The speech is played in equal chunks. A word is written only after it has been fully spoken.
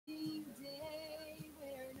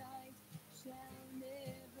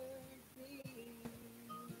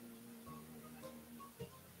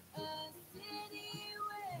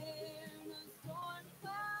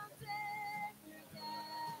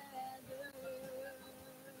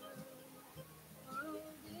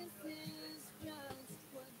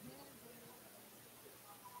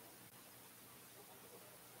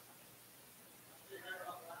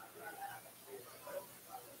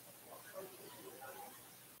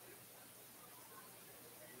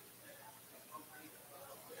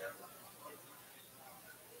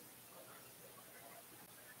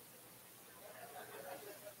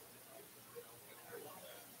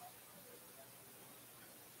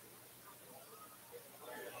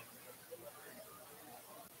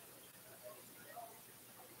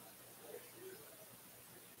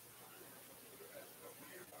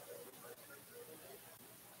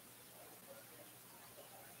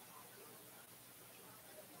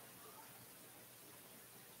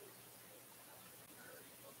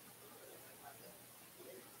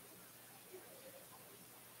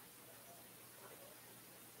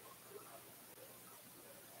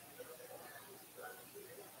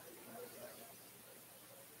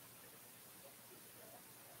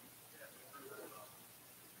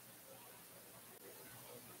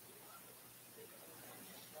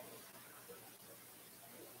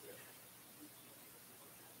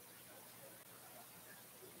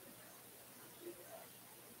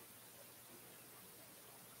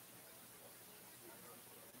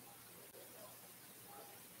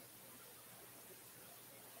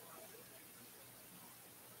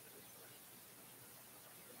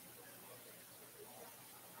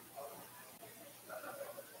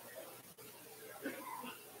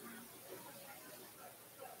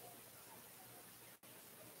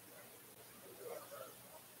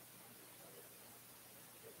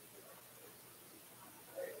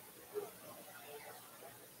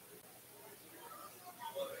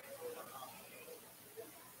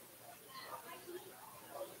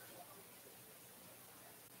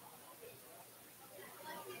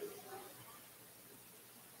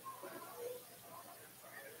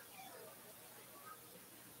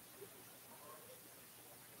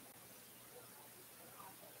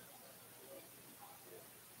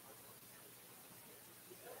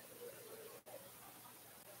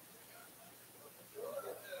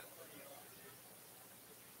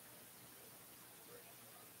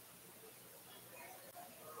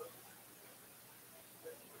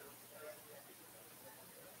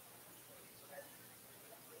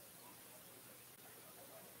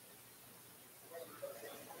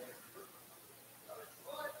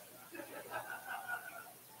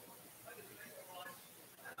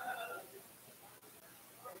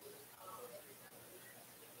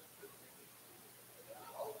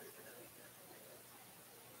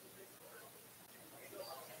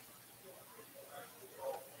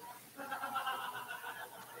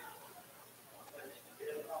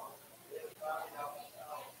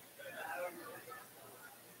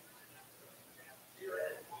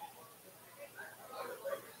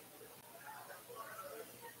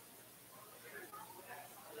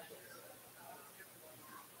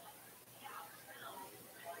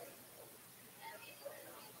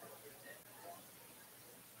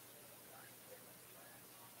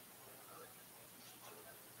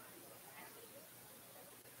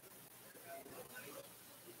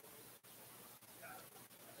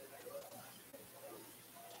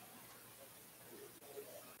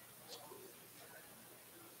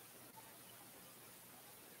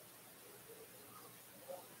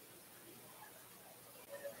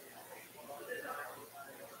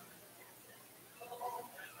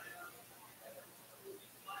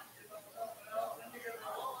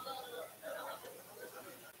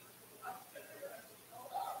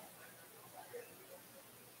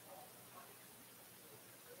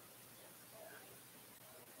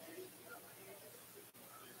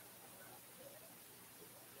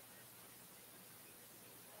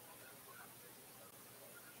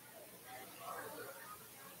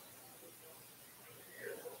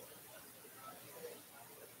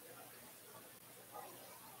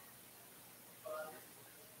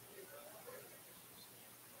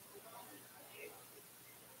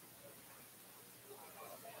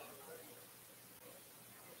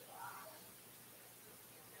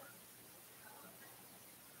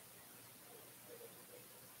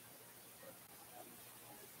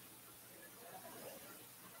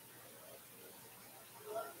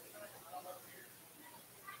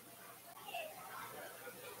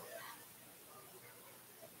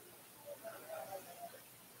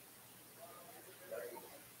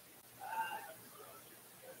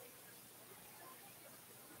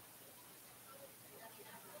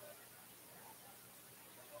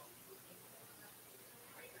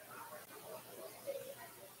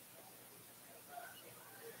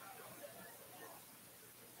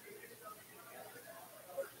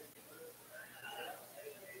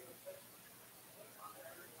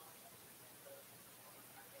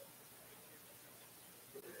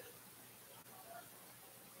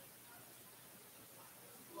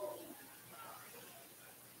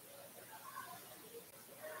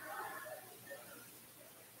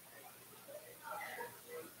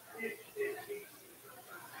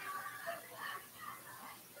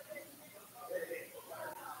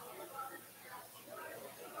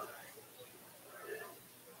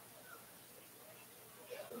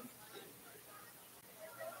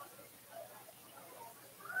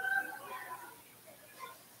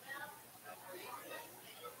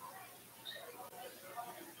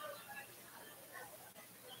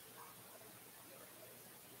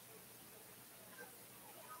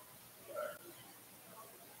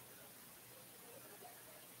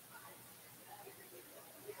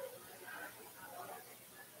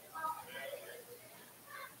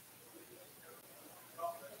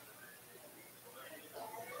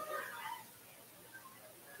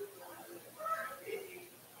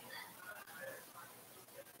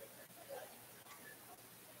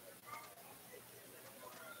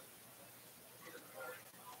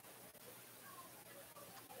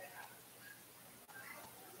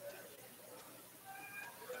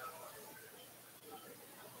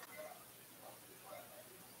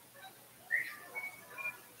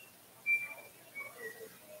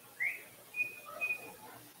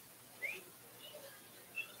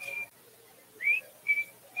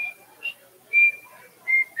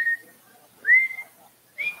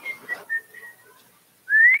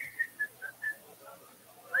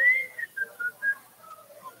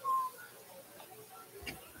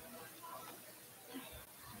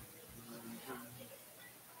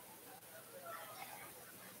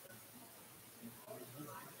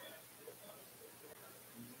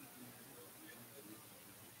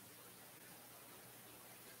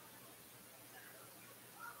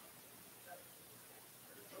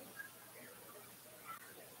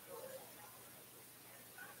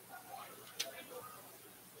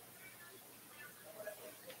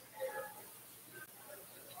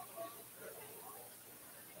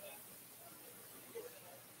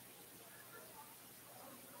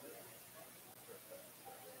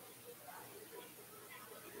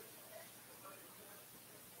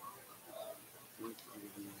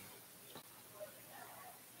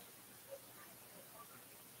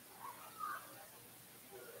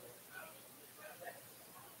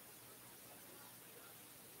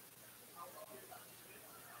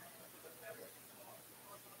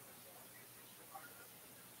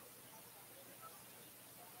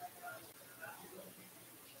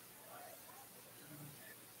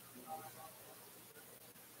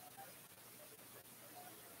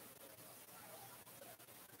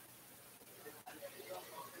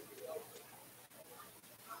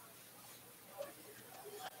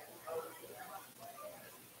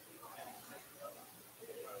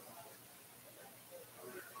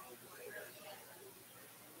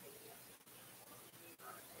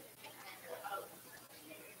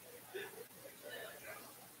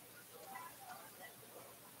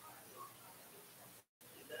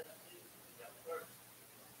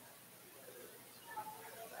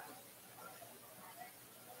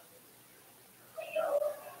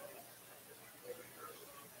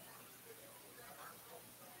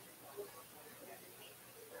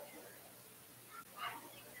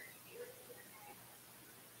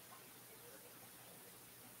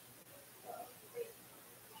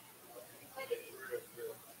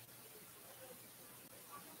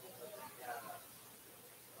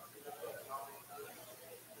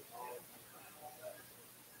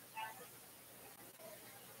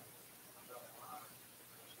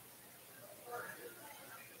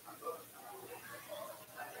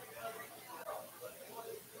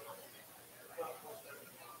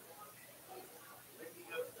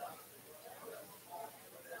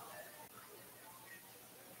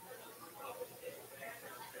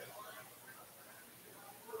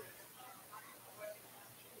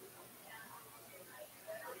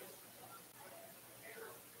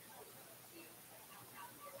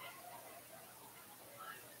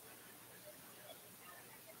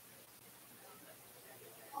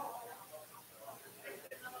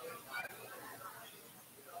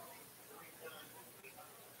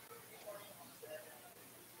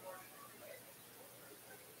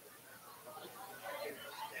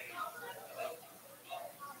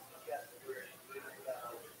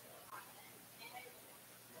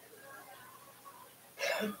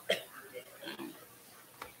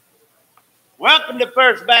Welcome to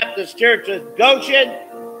First Baptist Church of Goshen.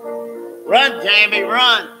 Run, Tammy,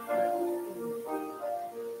 run.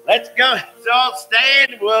 Let's go. Let's all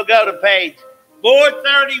stand. We'll go to page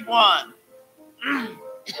 431.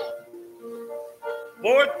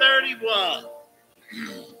 431.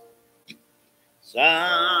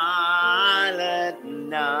 Silent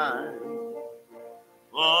night,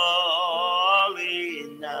 holy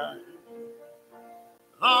night,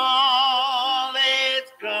 all is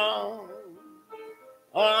gone,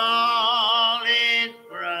 all is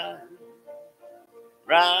bright,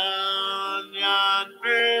 round yon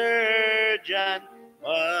virgin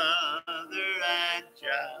mother and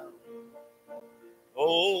child,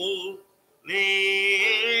 holy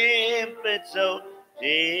infant, so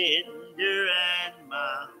tender and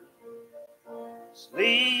mild,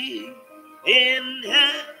 sleep in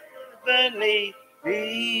heavenly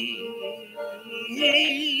peace,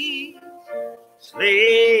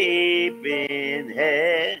 sleep in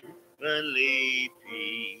heavenly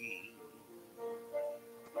peace.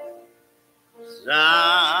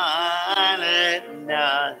 Silent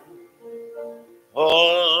night,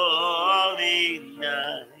 holy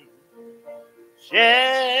night,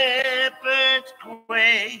 shepherds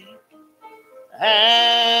quake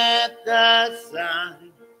at the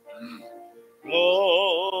sign,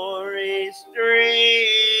 glory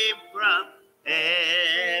stream from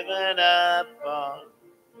heaven above,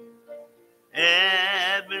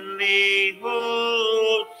 heavenly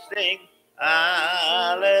hosts sing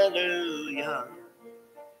hallelujah.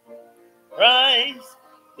 Christ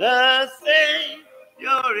the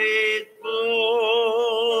Savior is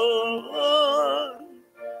born.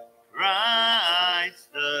 Christ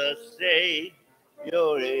the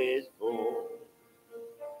Savior is born.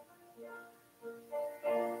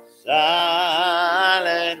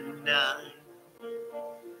 Silent night,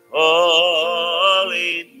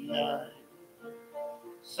 holy night,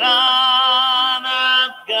 Son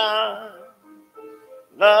of God,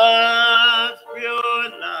 love's pure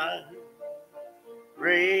light,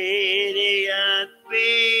 radiant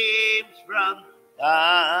beams from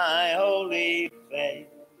thy holy face,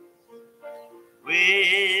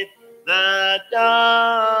 with the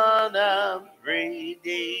dawn of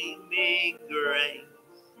redeeming grace.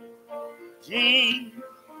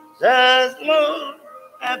 Jesus, Lord,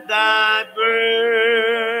 at thy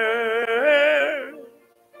birth,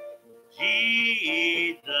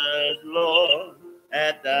 Jesus, Lord,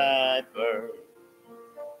 at thy birth.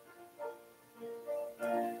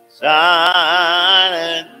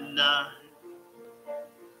 Silent night,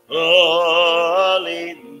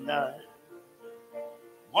 holy night,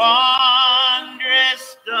 wondrous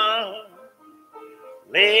star,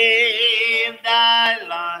 live thy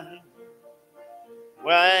life,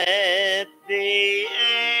 with the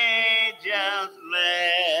angels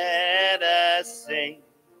let us sing.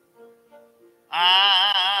 Hallelujah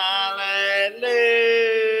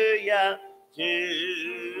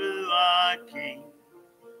to our King.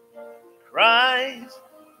 Christ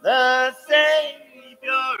the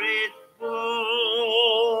Savior is born.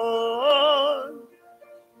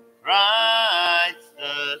 Christ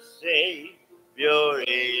the Savior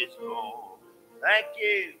is born. Thank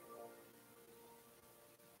you.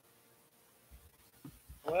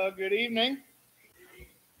 Well, good evening.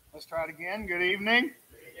 Let's try it again. Good evening.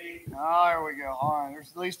 Oh, there we go. All right,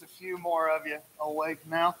 there's at least a few more of you awake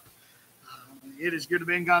now. It is good to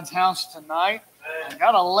be in God's house tonight. I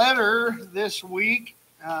got a letter this week.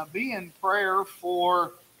 Be in prayer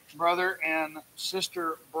for Brother and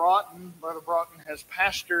Sister Broughton. Brother Broughton has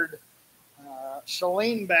pastored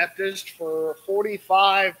Saline Baptist for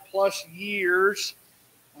 45 plus years,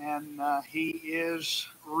 and he is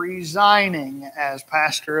resigning as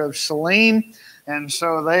pastor of Saline, and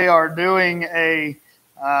so they are doing a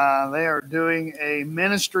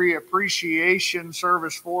ministry appreciation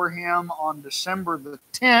service for him on December the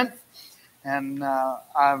 10th. And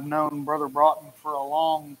I've known Brother Broughton for a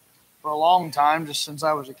long time, just since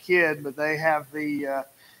I was a kid. But they have the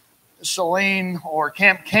Saline or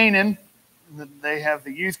Camp Canaan. They have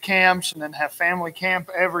the youth camps and then have family camp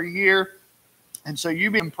every year. And so you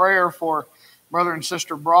be in prayer for Brother and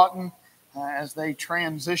Sister Broughton as they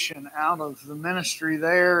transition out of the ministry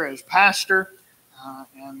there as pastor.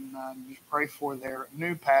 And just pray for their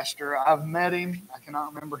new pastor. I've met him. I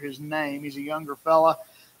cannot remember his name. He's a younger fella,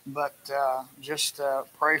 but just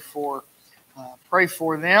pray for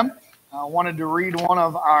them. I wanted to read one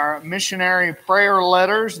of our missionary prayer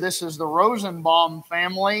letters. This is the Rosenbaum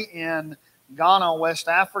family in Ghana, West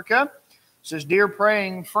Africa. says, "Dear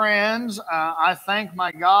praying friends, I thank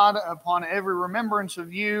my God upon every remembrance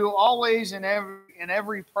of you, always in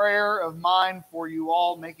every prayer of mine for you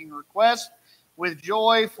all, making request with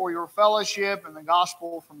joy for your fellowship and the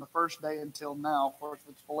gospel from the first day until now." Of course,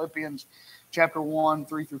 it's Philippians chapter 1,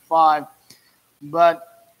 3 through 5. But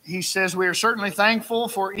he says, we are certainly thankful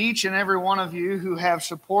for each and every one of you who have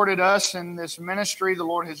supported us in this ministry the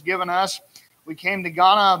Lord has given us. We came to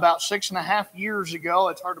Ghana about 6.5 years ago.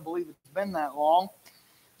 It's hard to believe it's been that long. It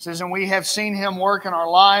says, and we have seen him work in our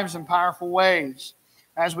lives in powerful ways.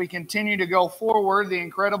 As we continue to go forward, the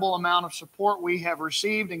incredible amount of support we have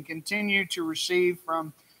received and continue to receive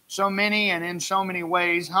from so many and in so many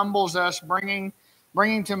ways humbles us, bringing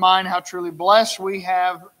to mind how truly blessed we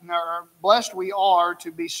are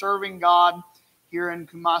to be serving God here in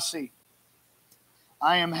Kumasi.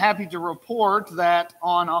 I am happy to report that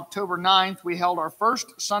on October 9th, we held our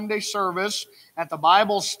first Sunday service at the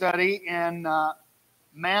Bible study in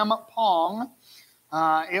Mampong.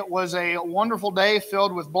 It was a wonderful day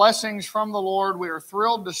filled with blessings from the Lord. We are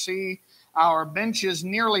thrilled to see our benches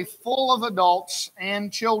nearly full of adults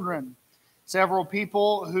and children. Several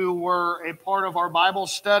people who were a part of our Bible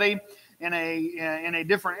study in a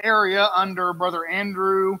different area under Brother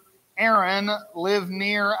Andrew Aaron live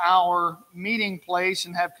near our meeting place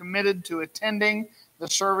and have committed to attending the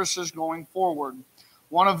services going forward.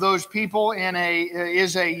 One of those people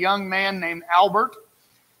is a young man named Albert.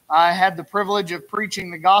 I had the privilege of preaching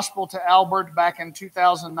the gospel to Albert back in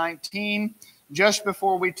 2019, just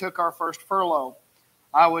before we took our first furlough.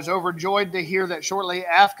 I was overjoyed to hear that shortly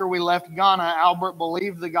after we left Ghana, Albert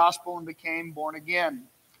believed the gospel and became born again.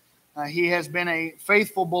 He has been a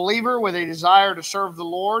faithful believer with a desire to serve the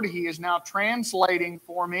Lord. He is now translating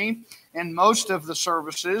for me in most of the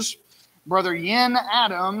services. Brother Yin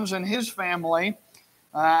Adams and his family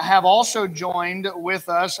have also joined with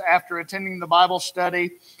us after attending the Bible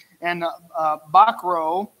study in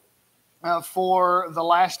Bakro for the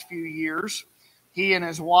last few years. He and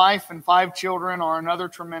his wife and 5 children are another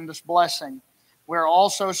tremendous blessing. We're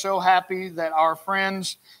also so happy that our friend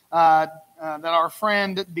DeGraft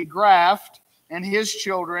and his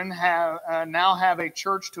children now have a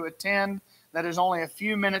church to attend that is only a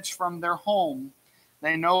few minutes from their home.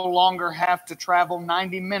 They no longer have to travel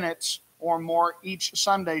 90 minutes or more each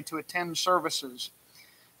Sunday to attend services.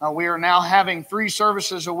 We are now having 3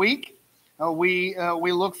 services a week. We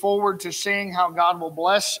look forward to seeing how God will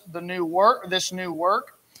bless this new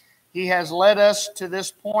work. He has led us to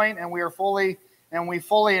this point, and we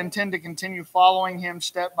fully intend to continue following him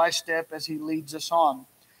step by step as he leads us on.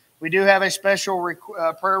 We do have a special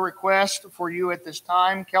prayer request for you at this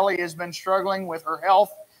time. Kelly has been struggling with her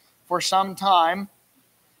health for some time,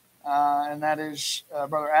 and that is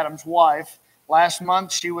Brother Adam's wife. Last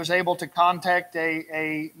month, she was able to contact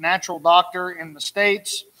a natural doctor in the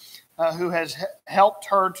States who has helped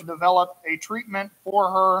her to develop a treatment for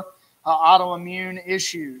her autoimmune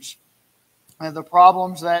issues. The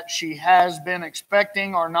problems that she has been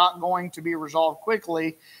expecting are not going to be resolved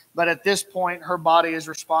quickly, but at this point, her body is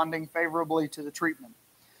responding favorably to the treatment.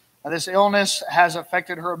 This illness has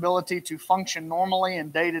affected her ability to function normally in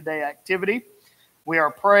day-to-day activity. We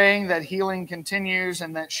are praying that healing continues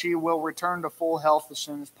and that she will return to full health as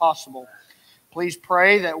soon as possible. Please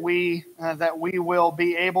pray that we will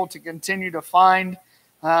be able to continue to find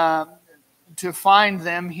them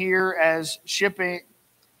here as shipping.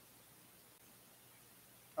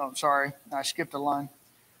 Oh, sorry, I skipped a line.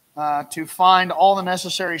 To find all the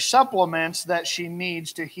necessary supplements that she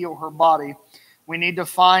needs to heal her body. We need to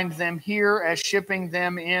find them here, as shipping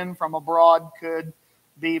them in from abroad could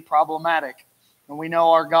be problematic. And we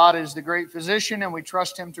know our God is the great physician, and we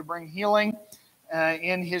trust him to bring healing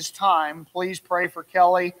in his time. Please pray for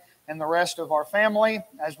Kelly and the rest of our family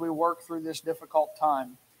as we work through this difficult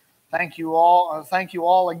time. Thank you all. Thank you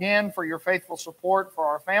all again for your faithful support for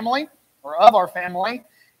our family, or of our family.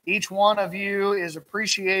 Each one of you is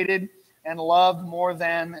appreciated and loved more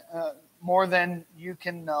than you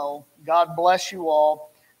can know. God bless you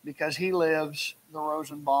all, because he lives, the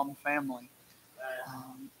Rosenbaum family.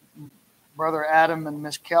 Brother Adam and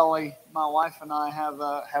Miss Kelly, my wife and I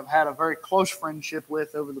have had a very close friendship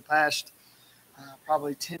with over the past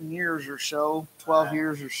probably 10 years or so, 12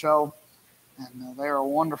 years or so. And they are a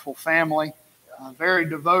wonderful family, very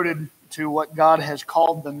devoted to what God has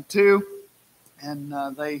called them to. And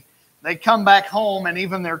they come back home, and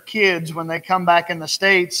even their kids, when they come back in the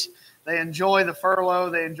States, they enjoy the furlough.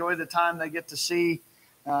 They enjoy the time they get to see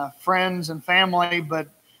friends and family. But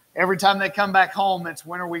every time they come back home, it's,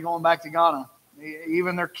 when are we going back to Ghana?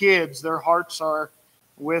 Even their kids, their hearts are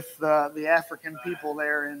with the African people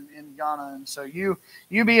there in Ghana. And so you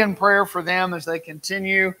be in prayer for them as they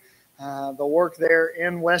continue the work there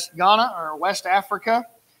in West Ghana or West Africa,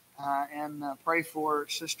 and pray for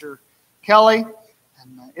Sister Kelly.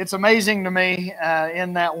 And it's amazing to me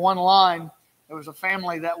in that one line, there was a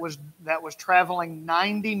family that was traveling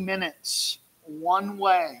 90 minutes one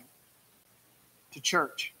way to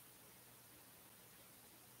church.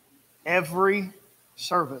 Every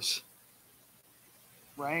service,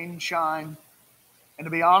 rain, shine. And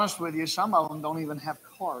to be honest with you, some of them don't even have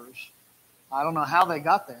cars. I don't know how they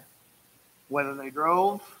got there. Whether they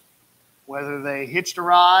drove, whether they hitched a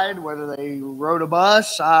ride, whether they rode a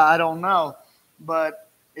bus, I don't know. But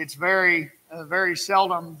it's very, very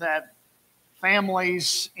seldom that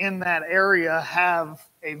families in that area have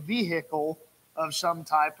a vehicle of some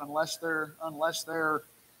type, unless they're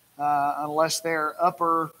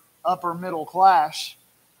upper middle class.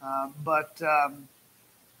 But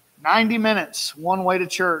 90 minutes one way to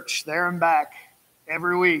church, there and back,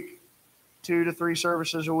 every week, 2 to 3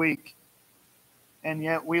 services a week. And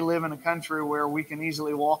yet we live in a country where we can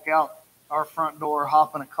easily walk out our front door,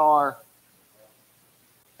 hop in a car,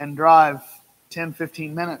 and drive 10,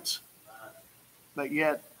 15 minutes. But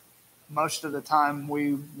yet, most of the time,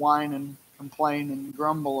 we whine and complain and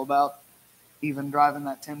grumble about even driving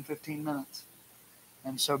that 10, 15 minutes.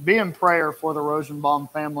 And so be in prayer for the Rosenbaum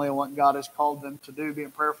family and what God has called them to do. Be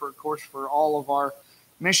in prayer, of course, for all of our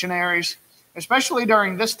missionaries, especially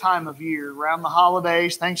during this time of year, around the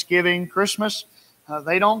holidays, Thanksgiving, Christmas.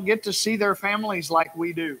 They don't get to see their families like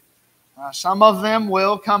we do. Some of them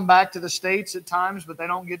will come back to the States at times, but they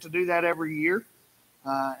don't get to do that every year.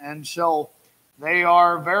 And so they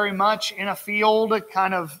are very much in a field,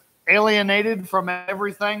 kind of alienated from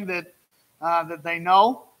everything that they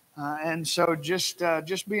know. And so just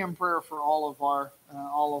be in prayer for all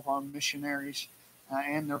of our missionaries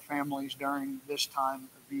and their families during this time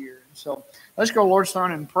of year. And so let's go Lord's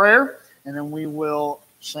throne in prayer, and then we will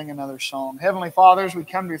sing another song. Heavenly Father, as we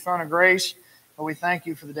come to your throne of grace, Lord, we thank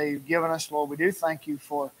you for the day you've given us. Lord, we do thank you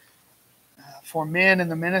for men in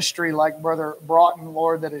the ministry like Brother Broughton,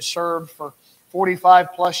 Lord, that has served for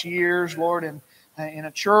 45 plus years, Lord, in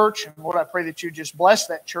a church. And Lord, I pray that you just bless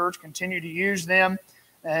that church, continue to use them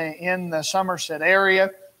in the Somerset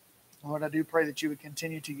area. Lord, I do pray that you would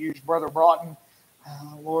continue to use Brother Broughton,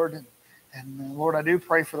 Lord. And Lord, I do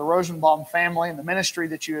pray for the Rosenbaum family and the ministry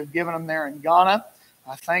that you have given them there in Ghana.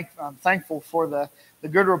 I'm thankful for the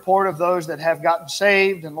good report of those that have gotten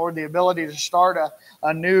saved, and Lord, the ability to start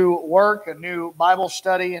a new work, a new Bible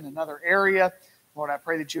study in another area. Lord, I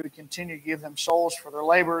pray that you would continue to give them souls for their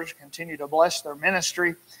labors, continue to bless their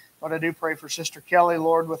ministry. Lord, I do pray for Sister Kelly,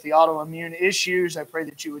 Lord, with the autoimmune issues. I pray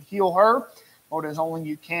that you would heal her, Lord, as only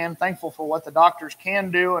you can. Thankful for what the doctors can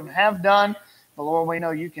do and have done. But Lord, we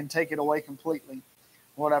know you can take it away completely.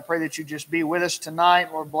 Lord, I pray that you just be with us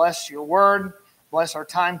tonight. Lord, bless your word. Bless our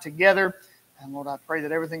time together. And Lord, I pray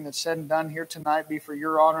that everything that's said and done here tonight be for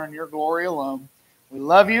your honor and your glory alone. We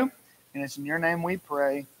love you, and it's in your name we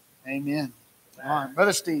pray. Amen. All right,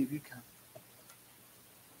 Brother Steve, you come.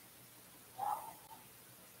 All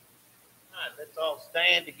right, let's all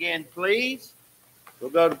stand again, please. We'll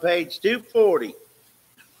go to page 240.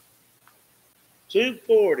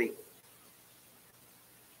 240.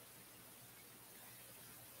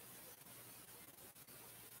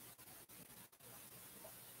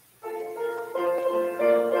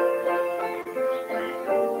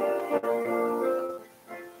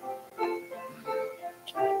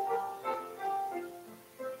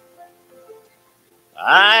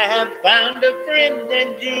 I have found a friend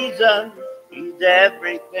in Jesus. He's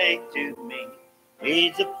everything to me.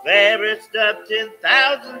 He's the fairest of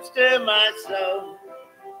 10,000s to my soul.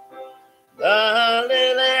 The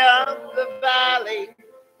lily of the valley,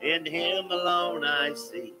 in him alone I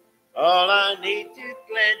see. All I need to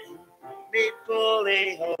cleanse me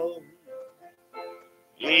fully whole.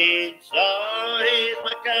 In sorrow, he's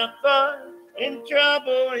my comfort. In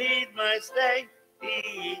trouble, he's my stay.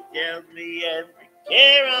 He tells me every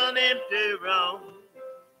care on him to roam.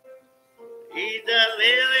 He's the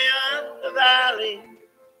lily of the valley,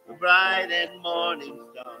 the bright and morning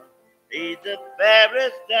star. He's the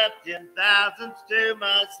fairest of 10,000s to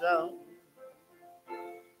my soul.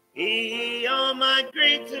 He all my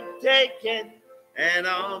griefs have taken, and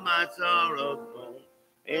all my sorrows borne.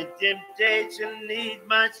 In temptation, he's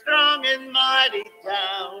my strong and mighty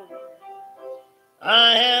tower.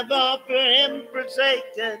 I have all for him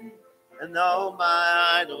forsaken, and all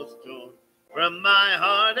my idols torn from my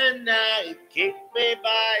heart, and now he keeps me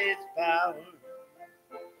by his power.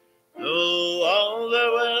 Though all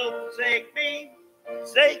the world forsake me,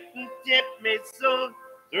 Satan tempt me sore,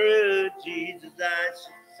 Through Jesus I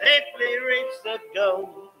shall safely reach the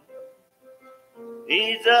goal.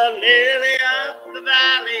 He's a lily of the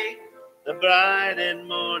valley, the bright and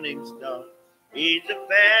morning star. He's the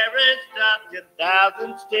fairest of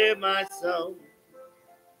 10,000s to my soul.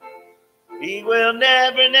 He will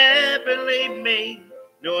never, never leave me,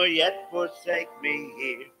 nor yet forsake me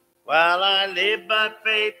here, while I live by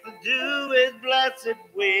faith to do his blessed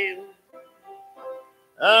will.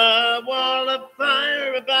 A wall of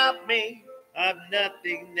fire about me, I've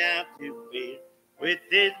nothing now to fear. With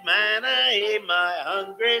his manna in my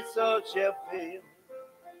hungry soul shall fill.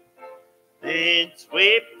 Then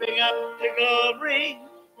sweeping up to glory,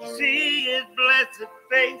 see his blessed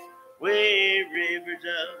face, where rivers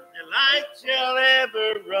of delight shall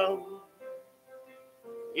ever roll.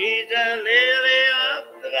 He's a lily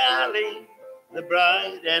of the valley, the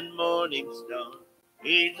bright and morning star.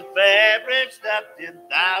 He's the fairest of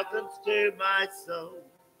 10,000s to my soul.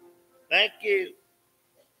 Thank you.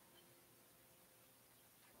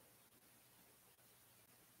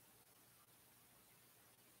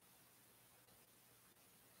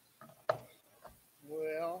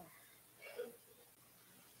 Well,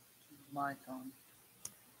 mic on.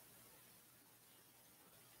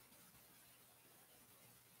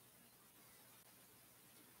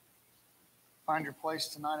 Find your place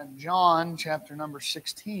tonight in John chapter number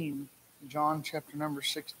 16. John chapter number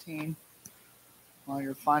 16. While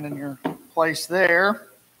you're finding your place there,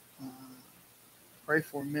 pray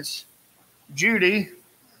for Miss Judy.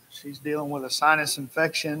 She's dealing with a sinus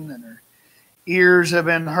infection, and her ears have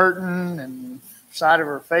been hurting, and the side of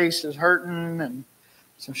her face is hurting, and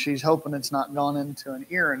so she's hoping it's not gone into an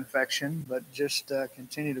ear infection, but just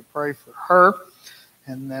continue to pray for her.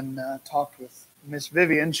 And then talked with Miss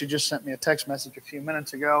Vivian. She just sent me a text message a few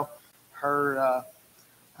minutes ago. Her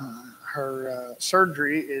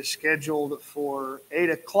surgery is scheduled for 8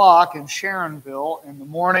 o'clock in Sharonville in the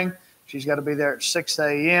morning. She's got to be there at 6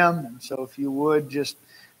 a.m. And so if you would just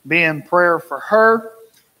be in prayer for her.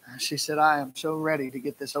 She said, I am so ready to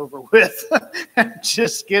get this over with and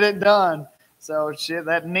just get it done. So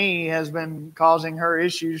that knee has been causing her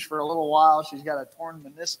issues for a little while. She's got a torn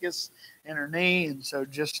meniscus in her knee, and so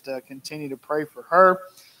just continue to pray for her.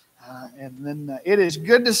 And then it is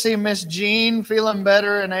good to see Miss Jean feeling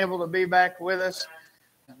better and able to be back with us.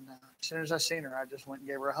 And as soon as I seen her, I just went and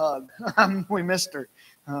gave her a hug. We missed her,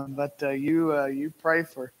 but you pray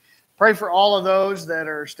for all of those that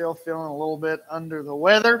are still feeling a little bit under the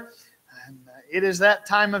weather. And it is that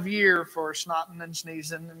time of year for snotting and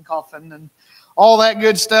sneezing and coughing and all that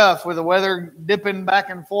good stuff with the weather dipping back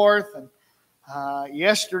and forth. And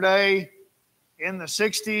yesterday in the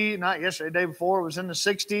 60s, not yesterday, the day before, it was in the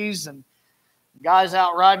 60s, and guys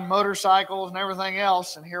out riding motorcycles and everything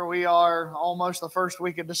else. And here we are almost the first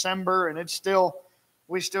week of December, and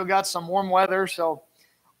we still got some warm weather. So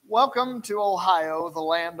welcome to Ohio, the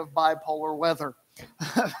land of bipolar weather.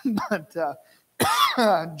 But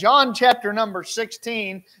John chapter number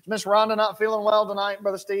 16. Is Miss Rhonda not feeling well tonight,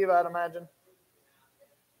 Brother Steve, I'd imagine?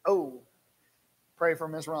 Oh, pray for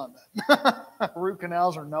Miss Rhonda. Root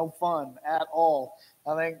canals are no fun at all.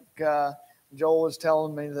 I think Joel was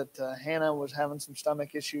telling me that Hannah was having some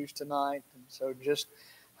stomach issues tonight. And so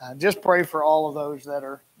just pray for all of those that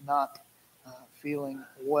are not feeling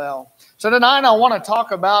well. So tonight I want to talk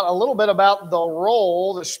about a little bit about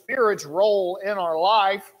the Spirit's role in our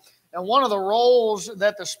life. And one of the roles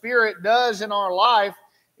that the Spirit does in our life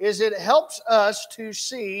is it helps us to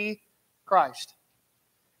see Christ.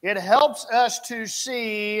 It helps us to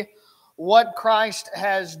see what Christ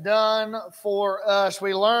has done for us.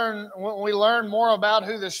 We learn more about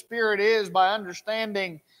who the Spirit is by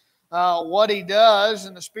understanding what He does.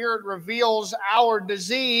 And the Spirit reveals our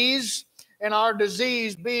disease, and our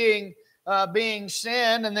disease being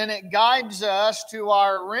sin. And then it guides us to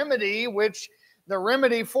our remedy, which the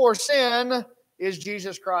remedy for sin is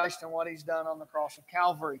Jesus Christ and what He's done on the cross of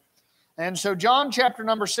Calvary. And so John chapter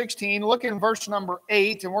number 16, look in verse number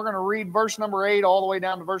 8, and we're going to read verse number 8 all the way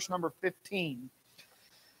down to verse number 15. It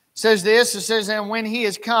says this, it says, and when He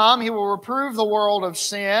is come, He will reprove the world of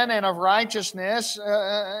sin and of righteousness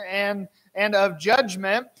and of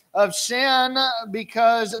judgment, of sin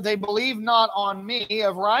because they believe not on me,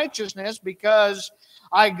 of righteousness because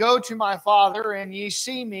I go to my Father and ye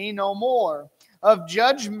see me no more, of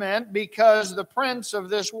judgment because the prince of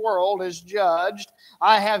this world is judged.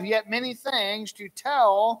 I have yet many things to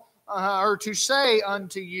tell or to say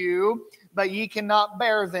unto you, but ye cannot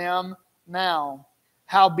bear them now.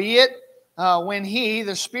 Howbeit, when He,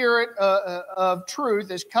 the Spirit of truth,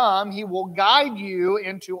 is come, He will guide you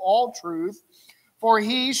into all truth, for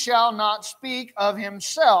He shall not speak of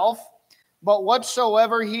Himself, But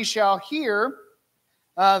whatsoever he shall hear,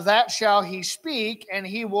 that shall he speak, and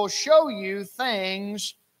he will show you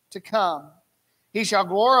things to come. He shall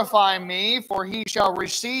glorify me, for he shall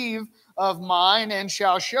receive of mine, and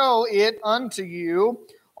shall show it unto you.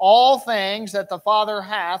 All things that the Father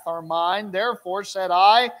hath are mine. Therefore said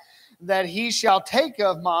I, that he shall take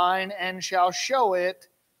of mine, and shall show it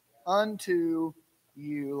unto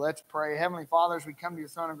you. Let's pray. Heavenly Father, as we come to your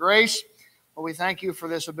throne of grace, Lord, we thank you for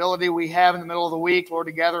this ability we have in the middle of the week, Lord,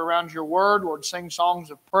 to gather around your word, Lord, sing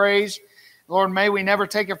songs of praise. Lord, may we never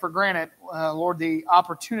take it for granted, Lord, the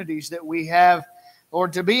opportunities that we have,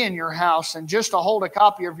 Lord, to be in your house and just to hold a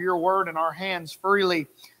copy of your word in our hands freely,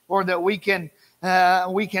 Lord, that we can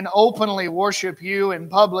openly worship you in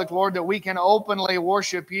public, Lord, that we can openly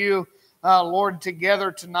worship you, Lord,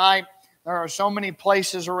 together tonight. There are so many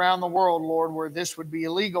places around the world, Lord, where this would be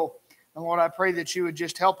illegal. And Lord, I pray that you would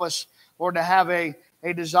just help us, Lord, to have a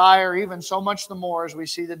desire, even so much the more as we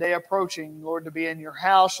see the day approaching, Lord, to be in your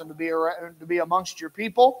house and to be amongst your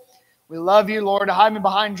people. We love you, Lord. Hide me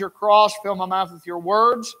behind your cross. Fill my mouth with your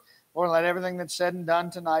words. Lord, let everything that's said and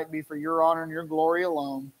done tonight be for your honor and your glory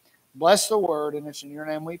alone. Bless the word, and it's in your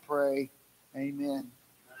name we pray. Amen.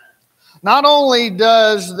 Not only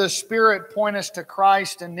does the Spirit point us to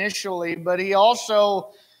Christ initially, but he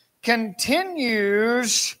also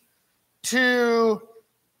continues to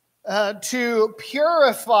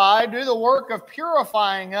purify, do the work of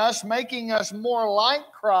purifying us, making us more like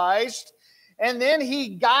Christ, and then he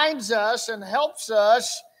guides us and helps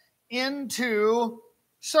us into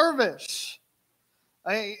service.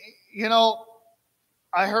 I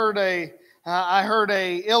heard a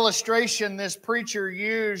illustration this preacher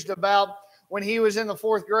used about when he was in the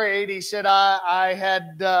 4th grade. He said,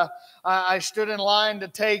 I stood in line to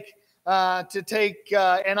take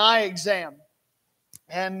an eye exam.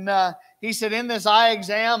 And he said, in this eye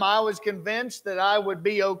exam, I was convinced that I would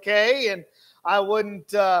be okay, and I wouldn't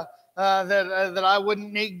that I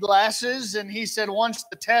wouldn't need glasses. And he said, once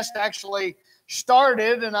the test actually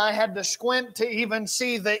started, and I had to squint to even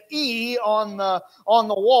see the E on the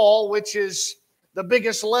wall, which is the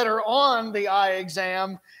biggest letter on the eye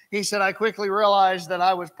exam, he said, I quickly realized that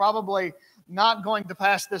I was probably not going to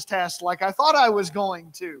pass this test like I thought I was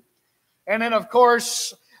going to. And then, of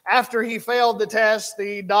course, after he failed the test,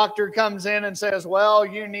 the doctor comes in and says, well,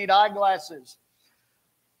 you need eyeglasses.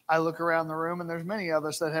 I look around the room, and there's many of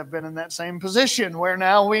us that have been in that same position where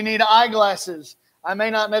now we need eyeglasses. I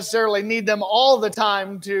may not necessarily need them all the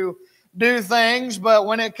time to do things, but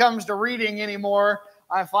when it comes to reading anymore,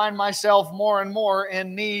 I find myself more and more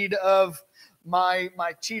in need of my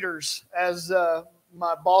cheaters, as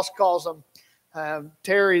my boss calls them.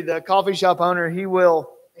 Terry, the coffee shop owner,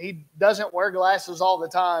 he doesn't wear glasses all the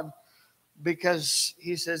time because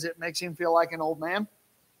he says it makes him feel like an old man.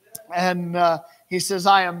 And he says,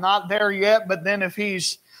 I am not there yet. But then if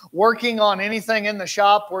he's working on anything in the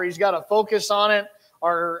shop where he's got to focus on it,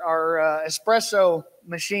 our espresso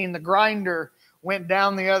machine, the grinder, went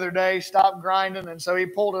down the other day, stopped grinding. And so he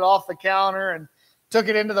pulled it off the counter and took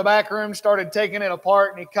it into the back room, started taking it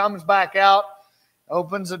apart. And he comes back out,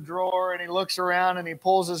 opens a drawer, and he looks around, and he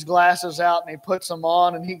pulls his glasses out, and he puts them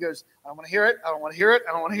on, and he goes, I don't want to hear it, I don't want to hear it,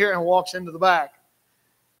 I don't want to hear it, and walks into the back.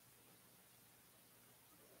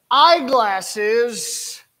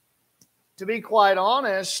 Eyeglasses, to be quite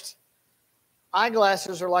honest,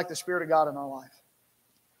 eyeglasses are like the Spirit of God in our life.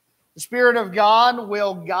 The Spirit of God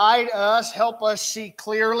will guide us, help us see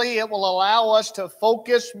clearly. It will allow us to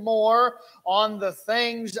focus more on the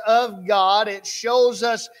things of God. It shows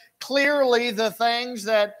us clearly the things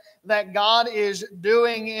that God is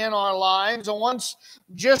doing in our lives. And once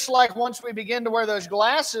we begin to wear those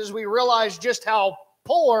glasses, we realize just how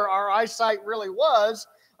poor our eyesight really was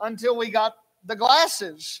until we got the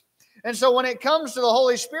glasses. And so when it comes to the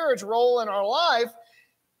Holy Spirit's role in our life,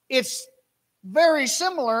 it's very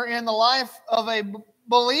similar in the life of a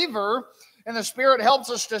believer. And the Spirit helps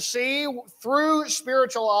us to see through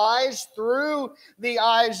spiritual eyes, through the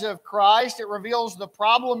eyes of Christ. It reveals the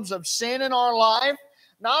problems of sin in our life.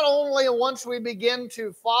 Not only once we begin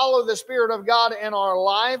to follow the Spirit of God in our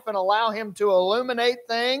life and allow Him to illuminate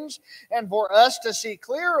things and for us to see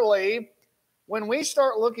clearly, when we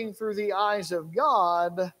start looking through the eyes of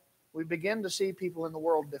God, we begin to see people in the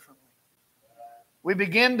world differently. We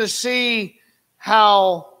begin to see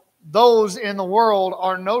how those in the world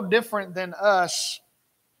are no different than us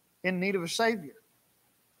in need of a Savior.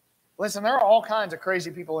 Listen, there are all kinds of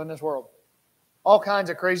crazy people in this world. All kinds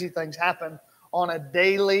of crazy things happen on a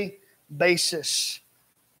daily basis.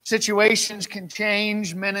 Situations can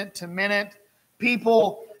change minute to minute.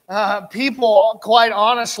 People quite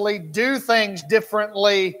honestly do things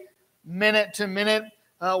differently minute to minute.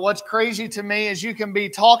 What's crazy to me is you can be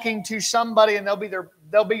talking to somebody and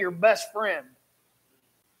they'll be your best friend.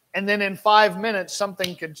 And then in 5 minutes,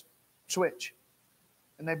 something could switch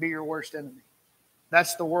and they'd be your worst enemy.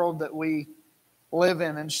 That's the world that we live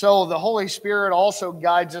in. And so the Holy Spirit also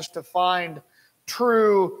guides us to find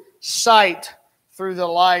true sight through the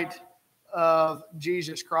light of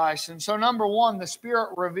Jesus Christ. And so number one, the Spirit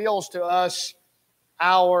reveals to us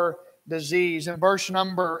our disease. In verse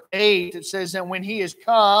number 8, it says, "And when He is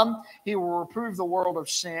come, He will reprove the world of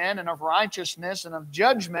sin and of righteousness and of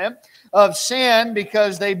judgment. Of sin,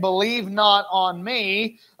 because they believe not on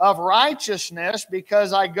me. Of righteousness,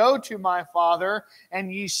 because I go to my Father,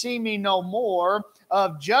 and ye see me no more.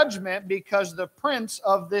 Of judgment, because the prince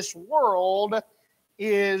of this world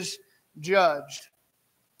is judged."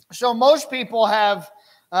 So most people have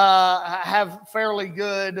fairly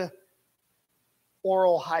good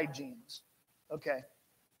oral hygienes. Okay,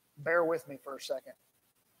 bear with me for a second.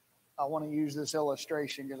 I want to use this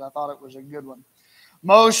illustration because I thought it was a good one.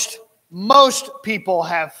 Most people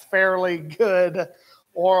have fairly good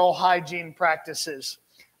oral hygiene practices.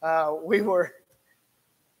 I'm going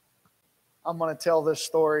to tell this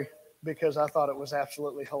story because I thought it was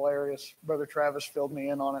absolutely hilarious. Brother Travis filled me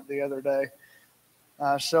in on it the other day.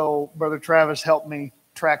 So Brother Travis helped me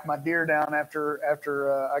track my deer down after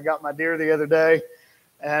I got my deer the other day.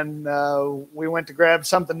 And we went to grab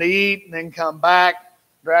something to eat and then come back,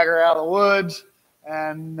 drag her out of the woods.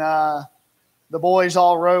 And the boys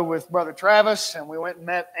all rode with Brother Travis. And we went and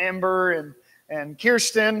met Amber and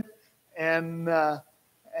Kirsten. And I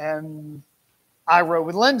rode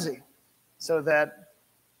with Lindsay so that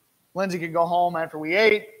Lindsay could go home after we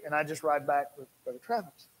ate. And I just ride back with Brother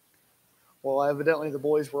Travis. Well, evidently the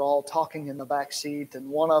boys were all talking in the back seat, and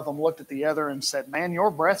one of them looked at the other and said, "Man, your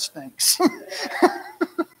breath stinks."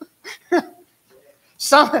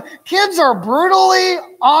 Some kids are brutally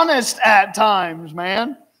honest at times,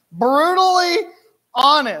 man. Brutally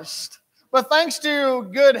honest. But thanks to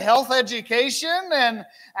good health education and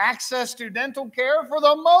access to dental care, for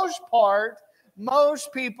the most part,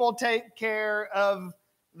 most people take care of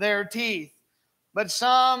their teeth. But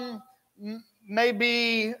some may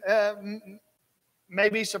be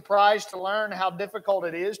surprised to learn how difficult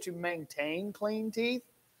it is to maintain clean teeth.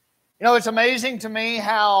 You know, it's amazing to me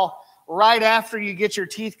how right after you get your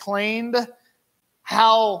teeth cleaned,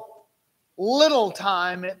 how little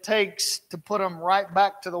time it takes to put them right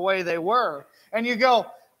back to the way they were. And you go,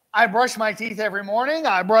 I brush my teeth every morning.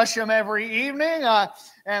 I brush them every evening.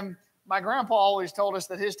 And my grandpa always told us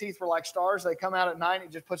that his teeth were like stars. They come out at night and he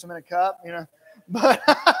just puts them in a cup, you know.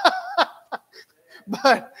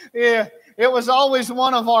 But yeah, it was always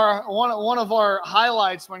one of our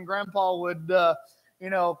highlights when Grandpa would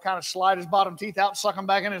kind of slide his bottom teeth out, suck them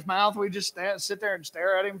back in his mouth. We just sit there and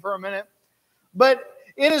stare at him for a minute. But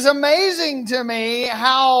it is amazing to me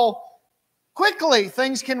how quickly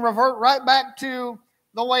things can revert right back to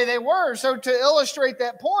the way they were. So to illustrate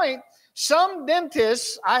that point, some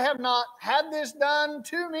dentists, I have not had this done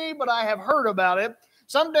to me, but I have heard about it.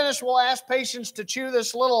 Some dentists will ask patients to chew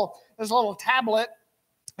this little tablet.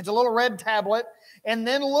 It's a little red tablet, and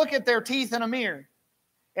then look at their teeth in a mirror.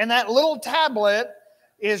 And that little tablet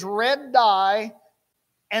is red dye,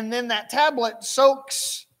 and then that tablet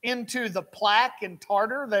soaks into the plaque and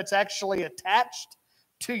tartar that's actually attached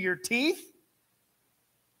to your teeth.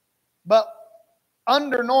 But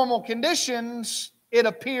under normal conditions, it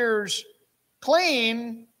appears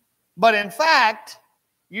clean, but in fact,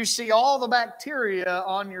 you see all the bacteria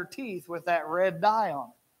on your teeth with that red dye on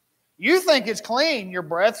it. You think it's clean. Your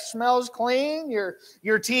breath smells clean.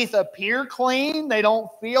 Your teeth appear clean. They don't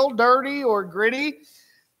feel dirty or gritty.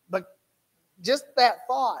 But just that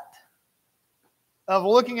thought of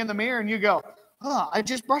looking in the mirror and you go, I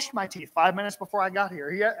just brushed my teeth 5 minutes before I got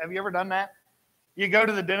here. Have you ever done that? You go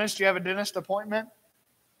to the dentist, you have a dentist appointment,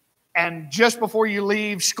 and just before you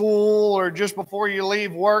leave school or just before you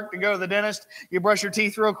leave work to go to the dentist, you brush your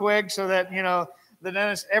teeth real quick so that, the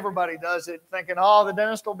dentist, everybody does it, thinking, the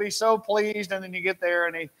dentist will be so pleased. And then you get there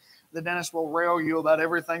and the dentist will rail you about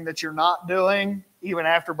everything that you're not doing, even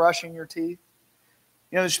after brushing your teeth.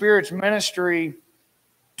 The Spirit's ministry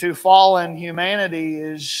to fallen humanity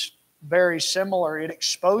is very similar. It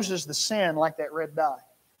exposes the sin like that red dye.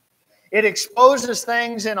 It exposes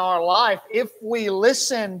things in our life if we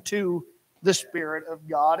listen to the Spirit of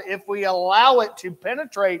God, if we allow it to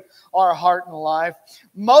penetrate our heart and life.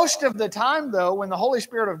 Most of the time, though, when the Holy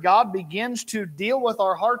Spirit of God begins to deal with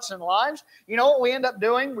our hearts and lives, you know what we end up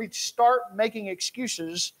doing? We start making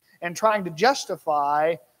excuses and trying to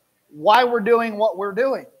justify why we're doing what we're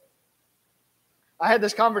doing. I had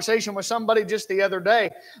this conversation with somebody just the other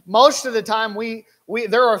day. Most of the time,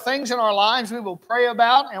 there are things in our lives we will pray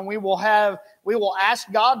about, and we will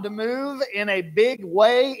ask God to move in a big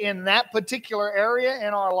way in that particular area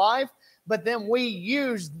in our life. But then we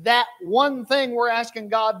use that one thing we're asking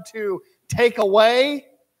God to take away.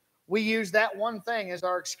 We use that one thing as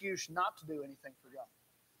our excuse not to do anything for God.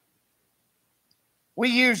 We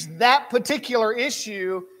use that particular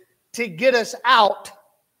issue to get us out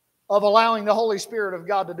of allowing the Holy Spirit of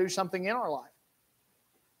God to do something in our life.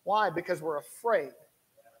 Why? Because we're afraid.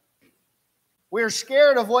 We're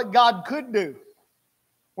scared of what God could do.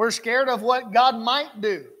 We're scared of what God might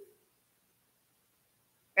do.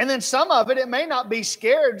 And then some of it may not be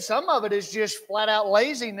scared. Some of it is just flat out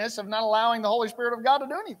laziness of not allowing the Holy Spirit of God to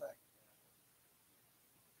do anything.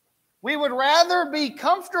 We would rather be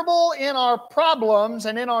comfortable in our problems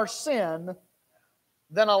and in our sin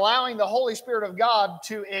than allowing the Holy Spirit of God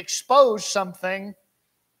to expose something,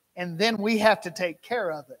 and then we have to take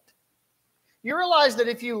care of it. You realize that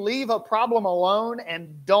if you leave a problem alone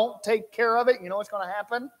and don't take care of it, you know what's going to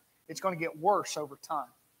happen? It's going to get worse over time.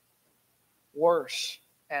 Worse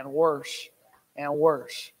and worse and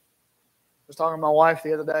worse. I was talking to my wife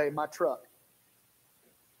the other day, my truck.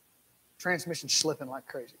 Transmission's slipping like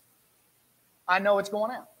crazy. I know it's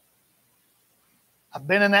going out. I've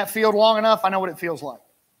been in that field long enough, I know what it feels like.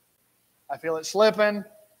 I feel it slipping,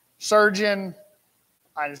 surging.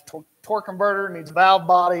 I just torque converter needs valve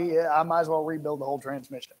body. I might as well rebuild the whole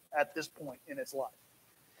transmission at this point in its life.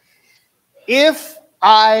 If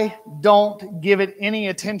I don't give it any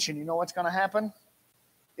attention, you know what's going to happen?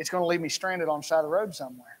 It's going to leave me stranded on the side of the road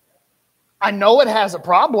somewhere. I know it has a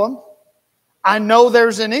problem. I know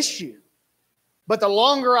there's an issue. But the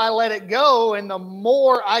longer I let it go and the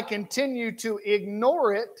more I continue to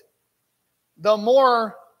ignore it, the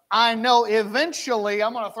more I know eventually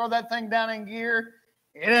I'm going to throw that thing down in gear.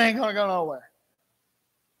 It ain't going to go nowhere.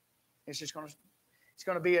 It's going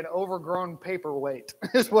to be an overgrown paperweight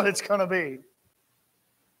is what it's going to be.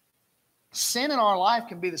 Sin in our life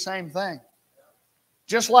can be the same thing.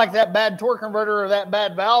 Just like that bad torque converter or that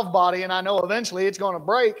bad valve body, and I know eventually it's going to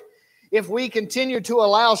break. If we continue to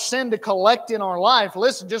allow sin to collect in our life,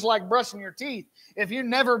 listen, just like brushing your teeth. If you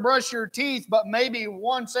never brush your teeth, but maybe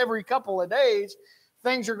once every couple of days,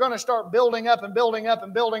 things are going to start building up and building up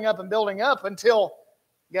and building up and building up until,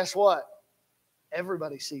 guess what?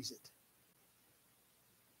 Everybody sees it.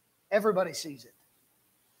 Everybody sees it.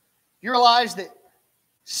 You realize that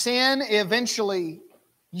sin eventually,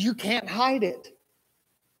 you can't hide it.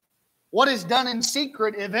 What is done in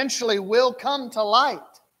secret eventually will come to light.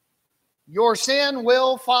 Your sin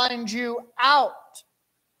will find you out.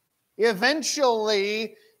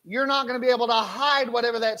 Eventually, you're not going to be able to hide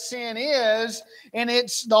whatever that sin is, and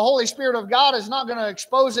it's the Holy Spirit of God is not going to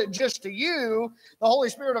expose it just to you. The Holy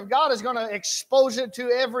Spirit of God is going to expose it to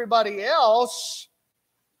everybody else.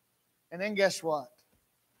 And then guess what?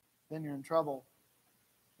 Then you're in trouble,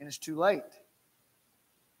 and it's too late.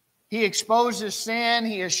 He exposes sin.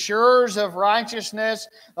 He assures of righteousness.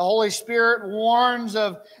 The Holy Spirit warns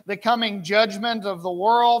of the coming judgment of the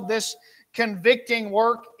world. This convicting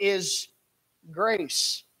work is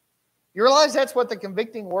grace. You realize that's what the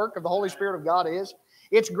convicting work of the Holy Spirit of God is?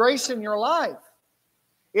 It's grace in your life.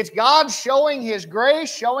 It's God showing His grace,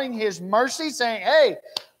 showing His mercy, saying, hey,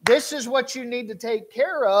 this is what you need to take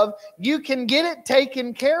care of. You can get it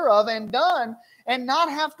taken care of and done and not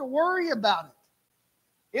have to worry about it.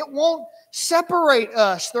 It won't separate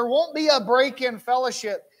us. There won't be a break in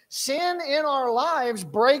fellowship. Sin in our lives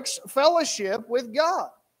breaks fellowship with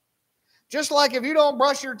God. Just like if you don't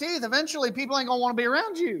brush your teeth, eventually people ain't going to want to be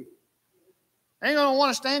around you. They ain't going to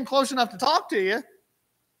want to stand close enough to talk to you.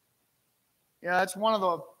 Yeah, that's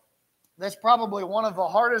probably one of the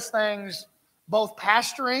hardest things, both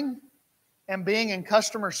pastoring and being in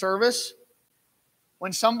customer service.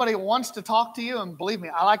 When somebody wants to talk to you, and believe me,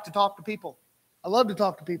 I like to talk to people. I love to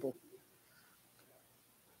talk to people.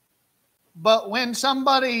 But when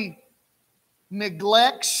somebody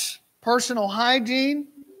neglects personal hygiene,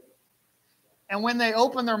 and when they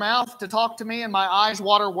open their mouth to talk to me and my eyes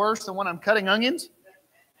water worse than when I'm cutting onions,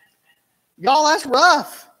 y'all, that's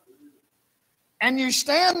rough. And you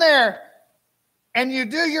stand there and you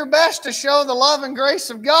do your best to show the love and grace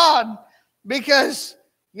of God because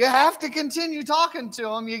you have to continue talking to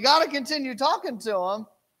them. You got to continue talking to them.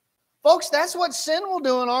 Folks, that's what sin will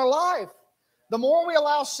do in our life. The more we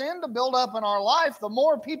allow sin to build up in our life, the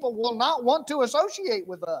more people will not want to associate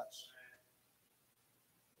with us.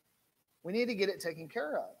 We need to get it taken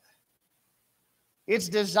care of. It's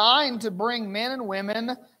designed to bring men and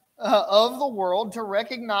women of the world to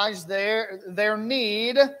recognize their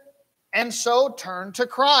need and so turn to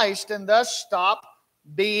Christ and thus stop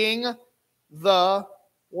being the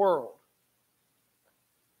world.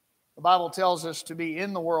 The Bible tells us to be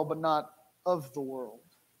in the world, but not of the world.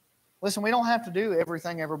 Listen, we don't have to do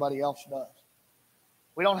everything everybody else does.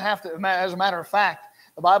 We don't have to, as a matter of fact,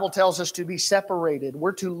 the Bible tells us to be separated.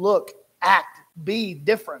 We're to look, act, be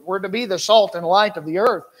different. We're to be the salt and light of the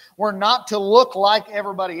earth. We're not to look like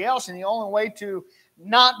everybody else, and the only way to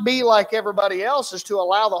not be like everybody else is to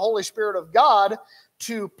allow the Holy Spirit of God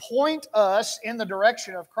to point us in the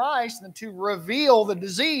direction of Christ and to reveal the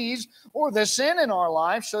disease or the sin in our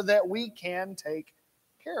life so that we can take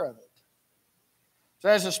care of it. So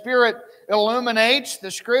as the Spirit illuminates the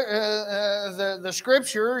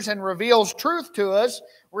Scriptures and reveals truth to us,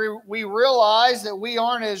 we realize that we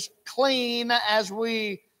aren't as clean as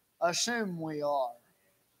we assume we are.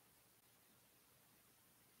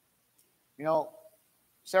 You know,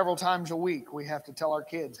 several times a week we have to tell our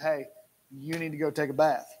kids, hey, you need to go take a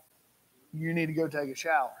bath. You need to go take a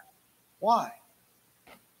shower. Why?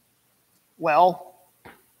 Well,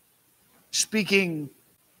 speaking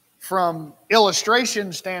from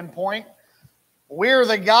illustration standpoint, we're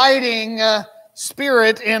the guiding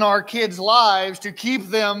spirit in our kids' lives to keep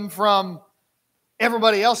them from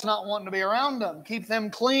everybody else not wanting to be around them, keep them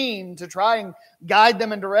clean, to try and guide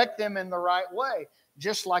them and direct them in the right way,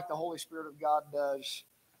 just like the Holy Spirit of God does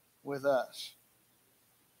with us.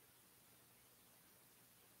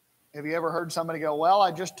 Have you ever heard somebody go, well,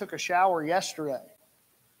 I just took a shower yesterday?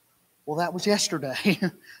 Well, that was yesterday.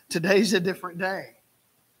 Today's a different day.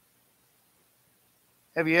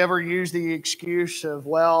 Have you ever used the excuse of,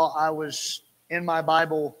 well, I was in my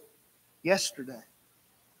Bible yesterday?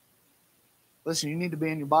 Listen, you need to be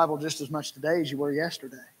in your Bible just as much today as you were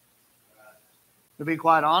yesterday. To be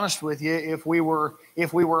quite honest with you, if we were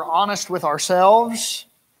honest with ourselves,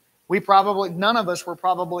 none of us were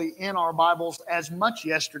probably in our Bibles as much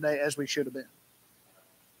yesterday as we should have been.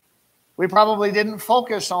 We probably didn't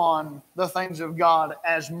focus on the things of God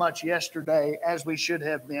as much yesterday as we should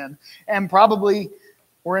have been. And probably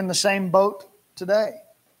we're in the same boat today,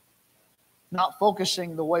 not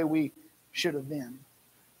focusing the way we should have been.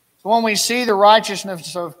 So when we see the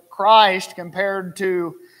righteousness of Christ compared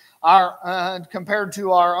to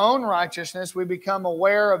our own righteousness, we become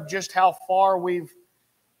aware of just how far we've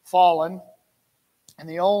fallen. And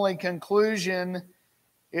the only conclusion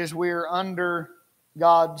is we're under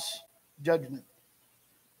God's judgment.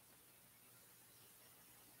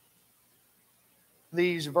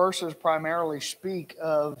 These verses primarily speak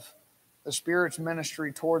of the Spirit's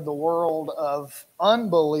ministry toward the world of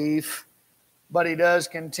unbelief, but He does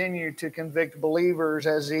continue to convict believers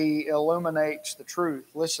as He illuminates the truth.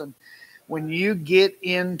 Listen, when you get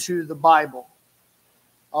into the Bible,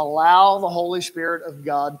 allow the Holy Spirit of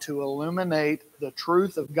God to illuminate the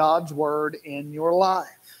truth of God's Word in your life.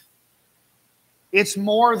 It's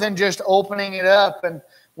more than just opening it up, and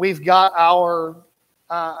we've got our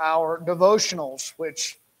devotionals,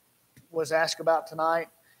 which was asked about tonight.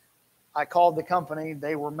 I called the company.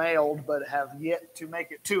 They were mailed, but have yet to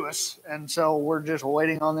make it to us. And so we're just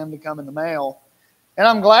waiting on them to come in the mail. And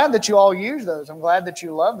I'm glad that you all use those. I'm glad that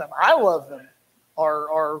you love them. I love them,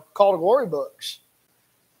 our Call to Glory books.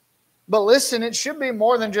 But listen, it should be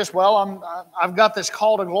more than just, well, I've got this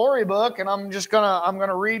Call to Glory book, and I'm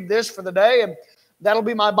gonna read this for the day, and that'll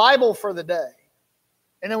be my Bible for the day.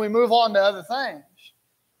 And then we move on to other things.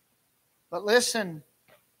 But listen,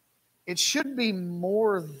 it should be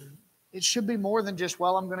more than just,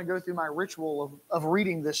 well, I'm going to go through my ritual of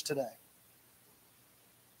reading this today.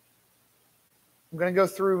 I'm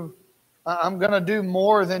going to do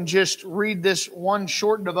more than just read this one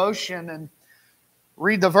short devotion and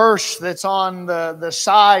read the verse that's on the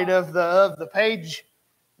side of the page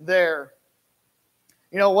there.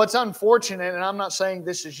 You know, what's unfortunate, and I'm not saying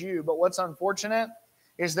this is you, but what's unfortunate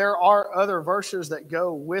is there are other verses that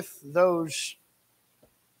go with those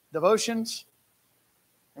devotions.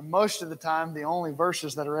 And most of the time, the only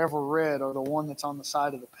verses that are ever read are the one that's on the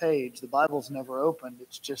side of the page. The Bible's never opened.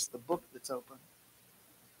 It's just the book that's open.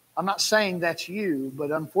 I'm not saying that's you,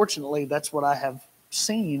 but unfortunately, that's what I have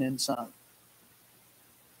seen in some.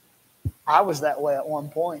 I was that way at one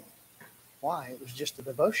point. Why? It was just a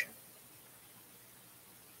devotion.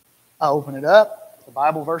 I open it up. The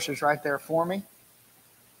Bible verse is right there for me.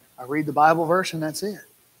 I read the Bible verse, and that's it.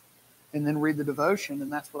 And then read the devotion,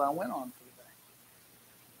 and that's what I went on for the day.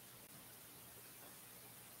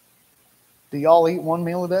 Do y'all eat one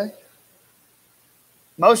meal a day?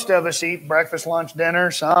 Most of us eat breakfast, lunch,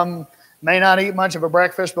 dinner. Some may not eat much of a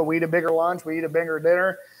breakfast, but we eat a bigger lunch. We eat a bigger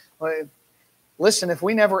dinner. Listen, if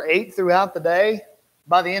we never ate throughout the day,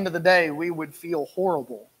 by the end of the day, we would feel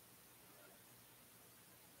horrible.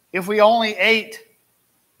 If we only ate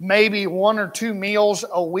maybe 1 or 2 meals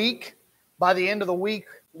a week, by the end of the week,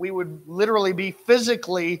 we would literally be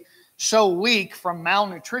physically so weak from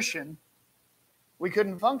malnutrition, we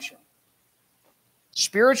couldn't function.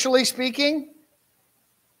 Spiritually speaking,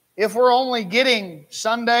 if we're only getting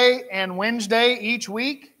Sunday and Wednesday each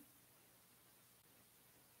week,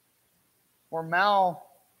 we're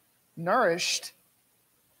malnourished,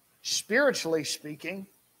 spiritually speaking,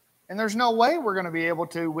 and there's no way we're going to be able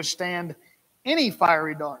to withstand any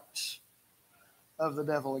fiery darts of the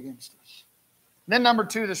devil against us. Then number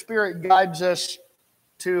 2, the Spirit guides us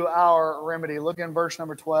to our remedy. Look in verse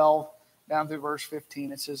number 12 down through verse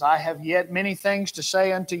 15. It says, I have yet many things to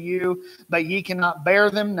say unto you, but ye cannot bear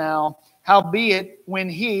them now. Howbeit, when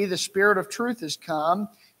He, the Spirit of truth, is come,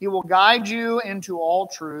 He will guide you into all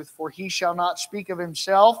truth, for He shall not speak of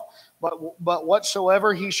Himself, but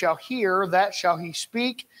whatsoever He shall hear, that shall He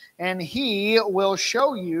speak, and He will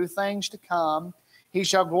show you things to come. He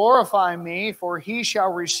shall glorify me, for He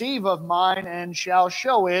shall receive of mine, and shall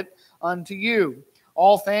show it unto you.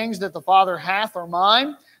 All things that the Father hath are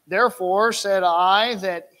mine. Therefore said I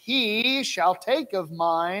that He shall take of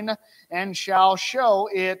mine, and shall show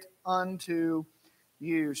it unto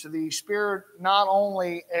you. So the Spirit not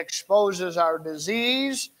only exposes our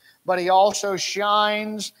disease, but He also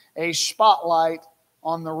shines a spotlight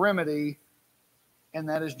on the remedy, and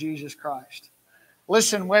that is Jesus Christ.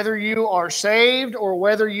 Listen, whether you are saved or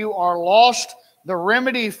whether you are lost, the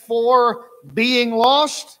remedy for being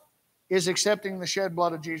lost is accepting the shed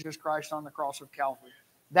blood of Jesus Christ on the cross of Calvary.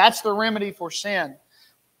 That's the remedy for sin.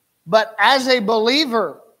 But as a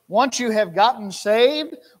believer, once you have gotten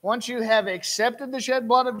saved, once you have accepted the shed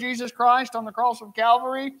blood of Jesus Christ on the cross of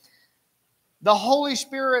Calvary, the Holy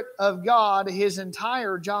Spirit of God, His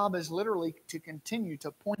entire job is literally to continue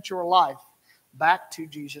to point your life back to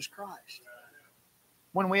Jesus Christ.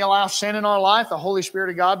 When we allow sin in our life, the Holy Spirit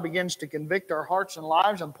of God begins to convict our hearts and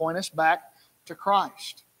lives and point us back to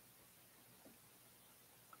Christ.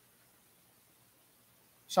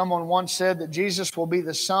 Someone once said that Jesus will be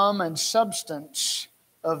the sum and substance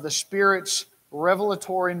of the Spirit's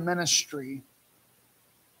revelatory ministry.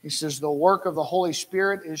 He says the work of the Holy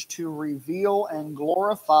Spirit is to reveal and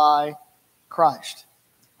glorify Christ.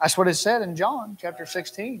 That's what it said in John chapter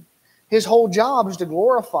 16. His whole job is to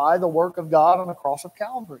glorify the work of God on the cross of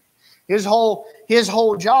Calvary. His whole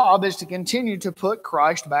job is to continue to put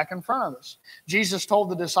Christ back in front of us. Jesus told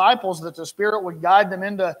the disciples that the Spirit would guide them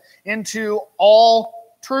into all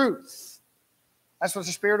truth. That's what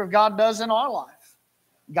the Spirit of God does in our life.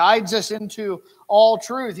 Guides us into all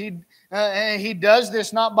truth. He does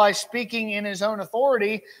this not by speaking in His own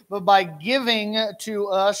authority, but by giving to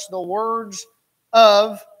us the words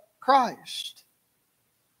of Christ.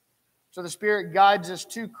 So the Spirit guides us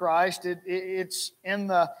to Christ. It's in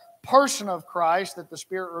the person of Christ that the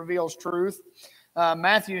Spirit reveals truth.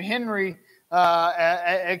 Matthew Henry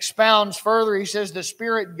expounds further. He says the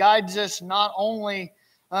Spirit guides us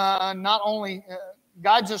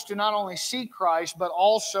guides us to not only see Christ, but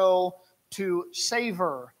also to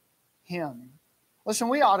savor Him. Listen,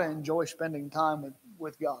 we ought to enjoy spending time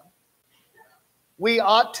with God. We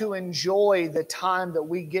ought to enjoy the time that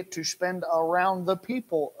we get to spend around the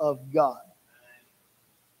people of God.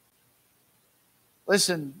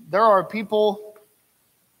 Listen, there are people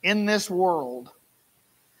in this world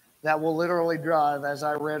that will literally drive, as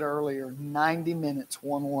I read earlier, 90 minutes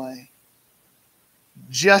one way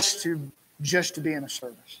just to be in a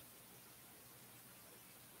service.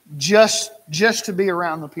 Just to be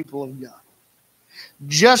around the people of God.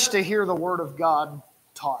 Just to hear the Word of God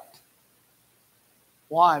taught.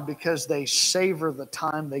 Why? Because they savor the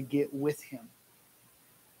time they get with Him.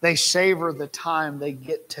 They savor the time they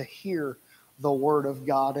get to hear the Word of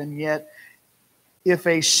God. And yet, if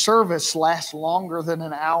a service lasts longer than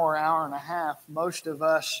an hour, hour and a half, most of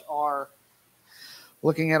us are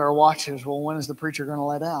looking at our watches. Well, when is the preacher going to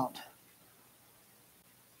let out?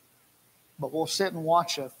 But we'll sit and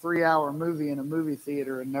watch a 3-hour movie in a movie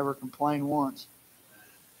theater and never complain once.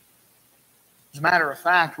 As a matter of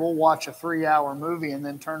fact, we'll watch a 3-hour movie and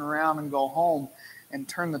then turn around and go home and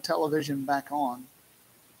turn the television back on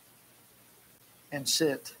and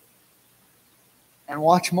sit and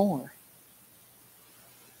watch more.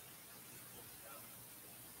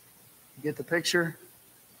 Get the picture?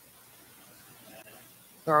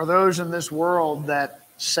 There are those in this world that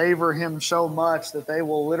savor Him so much that they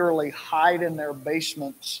will literally hide in their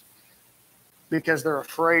basements because they're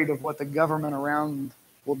afraid of what the government around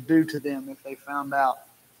will do to them if they found out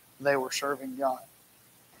they were serving God.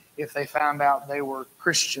 If they found out they were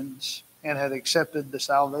Christians and had accepted the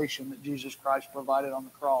salvation that Jesus Christ provided on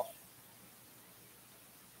the cross.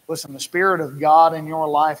 Listen, the Spirit of God in your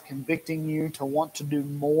life convicting you to want to do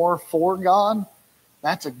more for God,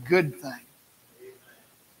 that's a good thing.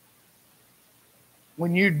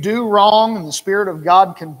 When you do wrong and the Spirit of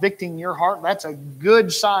God convicting your heart, that's a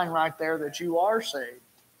good sign right there that you are saved.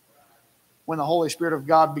 When the Holy Spirit of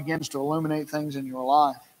God begins to illuminate things in your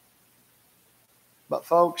life. But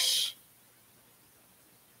folks,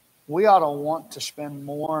 we ought to want to spend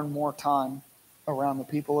more and more time around the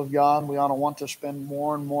people of God. We ought to want to spend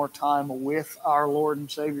more and more time with our Lord and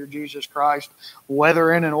Savior Jesus Christ,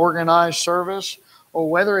 whether in an organized service or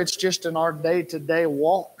whether it's just in our day-to-day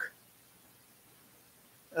walk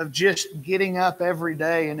of just getting up every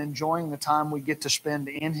day and enjoying the time we get to spend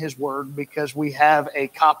in His Word because we have a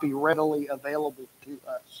copy readily available to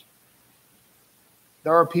us.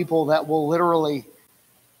 There are people that will literally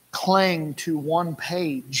cling to one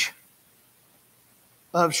page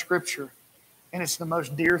of Scripture, and it's the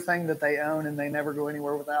most dear thing that they own, and they never go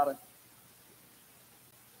anywhere without it.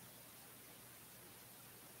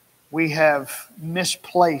 We have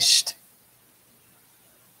misplaced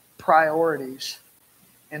priorities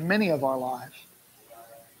in many of our lives,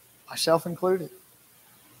 myself included.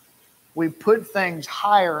 We put things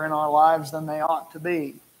higher in our lives than they ought to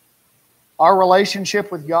be. Our relationship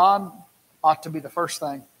with God ought to be the first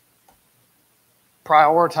thing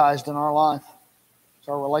prioritized in our life. It's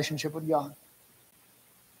our relationship with God.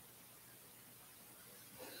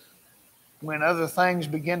 When other things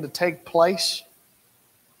begin to take place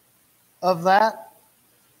of that,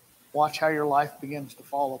 watch how your life begins to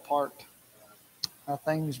fall apart. How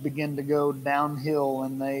things begin to go downhill,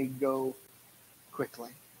 and they go quickly.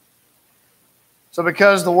 So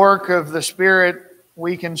because the work of the Spirit,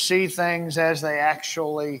 we can see things as they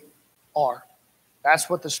actually are. That's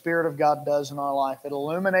what the Spirit of God does in our life. It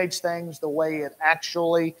illuminates things the way it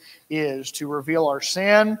actually is to reveal our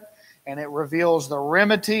sin, and it reveals the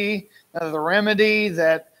remedy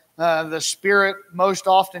that the Spirit most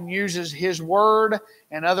often uses His Word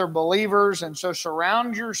and other believers. And so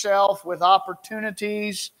surround yourself with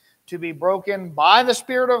opportunities to be broken by the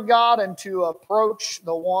Spirit of God and to approach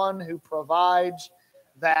the one who provides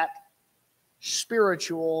that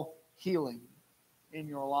spiritual healing in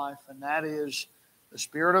your life. And that is the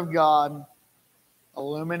Spirit of God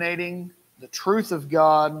illuminating the truth of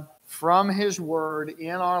God from His Word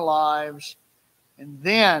in our lives. And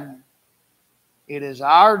then it is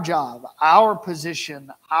our job, our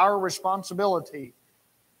position, our responsibility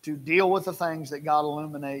to deal with the things that God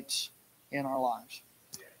illuminates in our lives.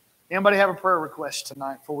 Anybody have a prayer request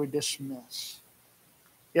tonight before we dismiss?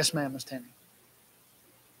 Yes, ma'am, Ms. Tammy.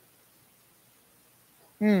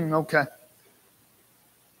 Okay.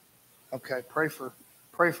 Okay, pray for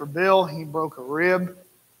Bill. He broke a rib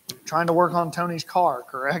trying to work on Tony's car,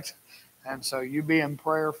 correct? And so you be in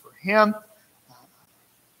prayer for him.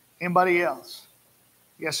 Anybody else?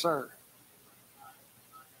 Yes, sir.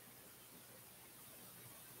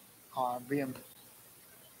 All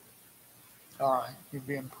right, you'd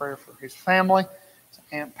be in prayer for his family. His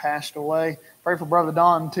aunt passed away. Pray for Brother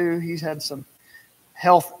Don, too. He's had some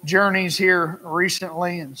health journeys here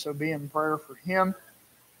recently, and so be in prayer for him.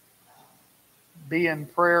 Be in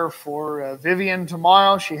prayer for Vivian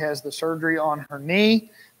tomorrow. She has the surgery on her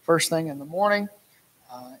knee first thing in the morning.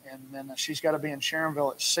 And then she's got to be in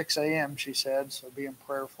Sharonville at 6 a.m., she said, so be in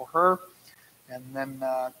prayer for her. And then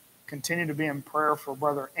continue to be in prayer for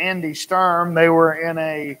Brother Andy Sturm. They were in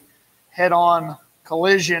a head-on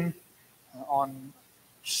collision on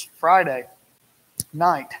Friday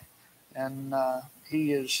night, and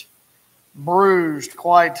he is bruised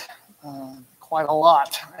quite a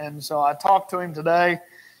lot. And so I talked to him today.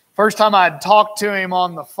 First time I'd talked to him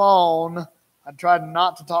on the phone, I tried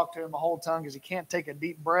not to talk to him the whole time because he can't take a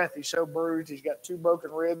deep breath. He's so bruised. He's got 2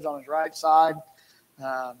 broken ribs on his right side.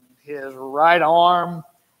 His right arm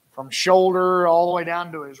from shoulder all the way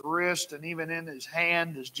down to his wrist and even in his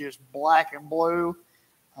hand is just black and blue.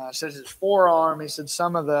 Says his forearm, he said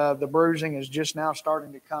some of the bruising is just now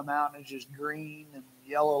starting to come out and it's just green and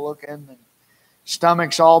yellow looking, and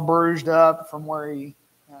stomach's all bruised up from where the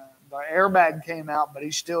airbag came out, but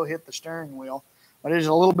he still hit the steering wheel. But it was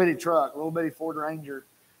a little bitty truck, a little bitty Ford Ranger.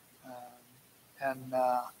 There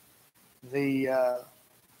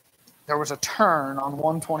was a turn on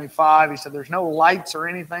 125. He said there's no lights or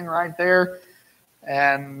anything right there.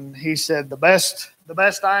 And he said the best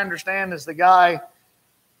I understand is the guy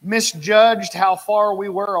misjudged how far we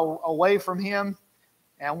were away from him.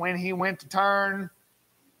 And when he went to turn,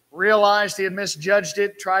 realized he had misjudged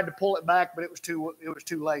it, tried to pull it back, but it was too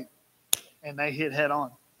late. And they hit head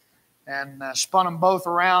on. And spun them both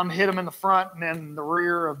around, hit them in the front, and then the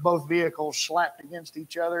rear of both vehicles slapped against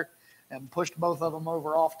each other. and pushed both of them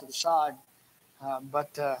over off to the side.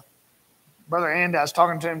 But Brother Andy, I was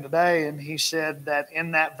talking to him today, and he said that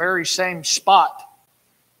in that very same spot,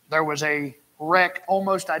 there was a wreck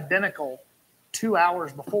almost identical 2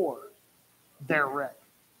 hours before their wreck.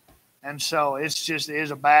 And so it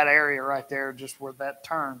is a bad area right there, just where that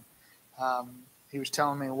turn. He was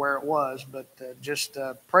telling me where it was, but just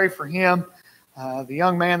pray for him. The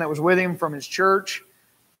young man that was with him from his church,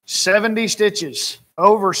 70 stitches,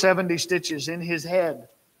 over 70 stitches in his head,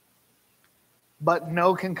 but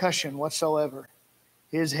no concussion whatsoever.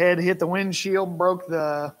 His head hit the windshield, broke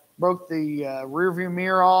the rear view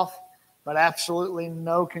mirror off, but absolutely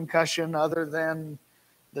no concussion other than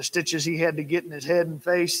the stitches he had to get in his head and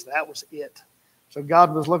face. That was it. So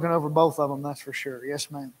God was looking over both of them, that's for sure. Yes,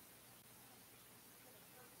 ma'am.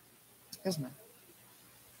 Yes, ma'am.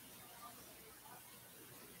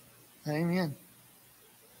 Amen.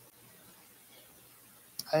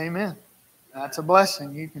 Amen. That's a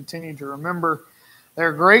blessing. You continue to remember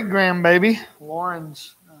their great grandbaby,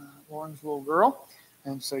 Lauren's little girl,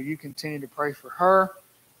 and so you continue to pray for her,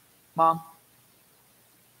 Mom.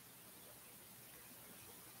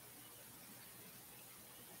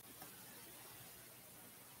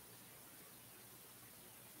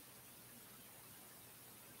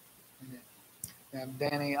 And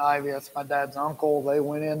Danny Ivy, that's my dad's uncle. They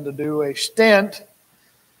went in to do a stent,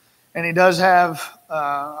 and he does have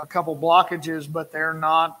a couple blockages, but they're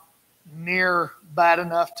not near bad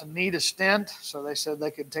enough to need a stent. So they said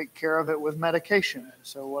they could take care of it with medication. And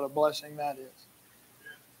so what a blessing that is.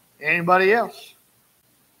 Anybody else?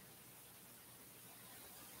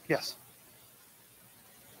 Yes.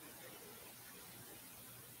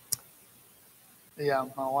 Yeah,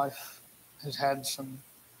 my wife has had some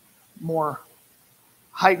more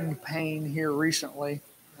heightened pain here recently.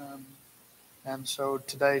 And so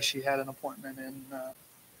today she had an appointment in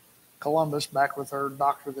Columbus back with her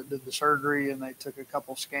doctor that did the surgery, and they took a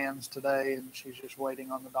couple scans today, and she's just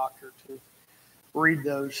waiting on the doctor to read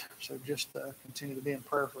those. So just continue to be in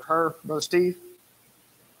prayer for her. Brother Steve?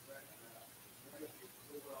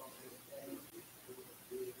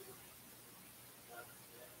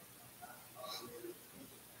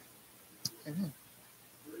 Amen.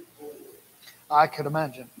 I could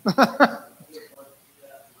imagine.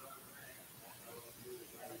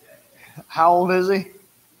 How old is he?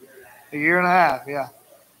 A year and a half, yeah.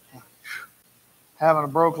 Having a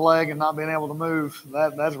broke leg and not being able to move,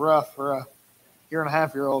 that's rough for a year and a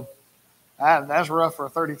half year old. That's rough for a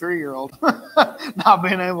 33-year-old, not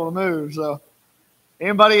being able to move. So,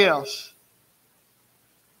 anybody else?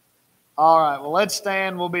 All right, well, let's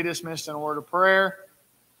stand. We'll be dismissed in a word of prayer.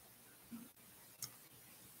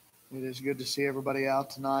 It is good to see everybody out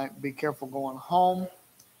tonight. Be careful going home.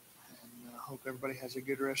 And I hope everybody has a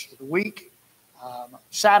good rest of the week.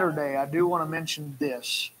 Saturday, I do want to mention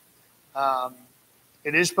this.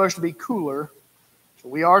 It is supposed to be cooler, so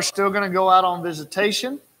we are still going to go out on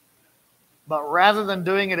visitation. But rather than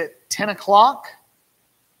doing it at 10 o'clock,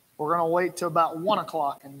 we're going to wait till about 1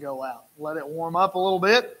 o'clock and go out. Let it warm up a little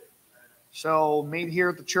bit. So meet here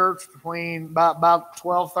at the church between about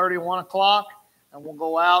 12:30 and 1 o'clock. And we'll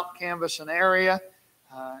go out, canvass an area,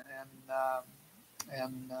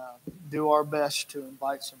 and do our best to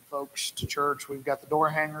invite some folks to church. We've got the door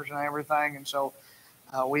hangers and everything, and so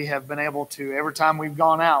we have been able to, every time we've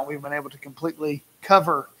gone out, we've been able to completely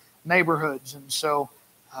cover neighborhoods. And so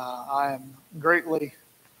I am greatly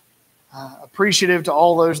appreciative to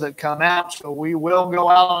all those that come out. So we will go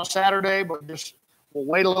out on Saturday, but we'll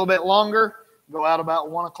wait a little bit longer, go out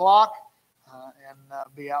about 1 o'clock.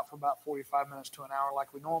 And be out for about 45 minutes to an hour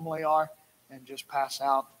like we normally are, and just pass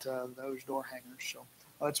out those door hangers. So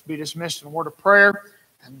let's be dismissed in a word of prayer.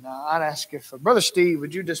 And I'd ask if Brother Steve,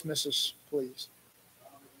 would you dismiss us, please?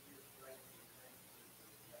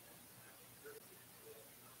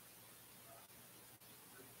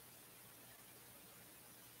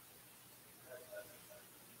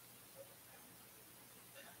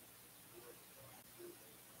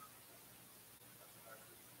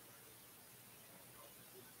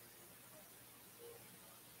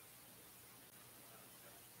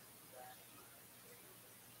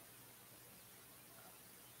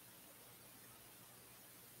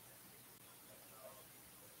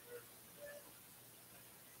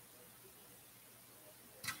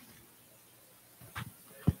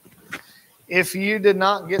 If you did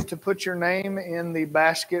not get to put your name in the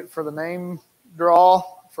basket for the name draw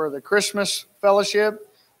for the Christmas fellowship,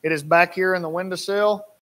 it is back here in the windowsill.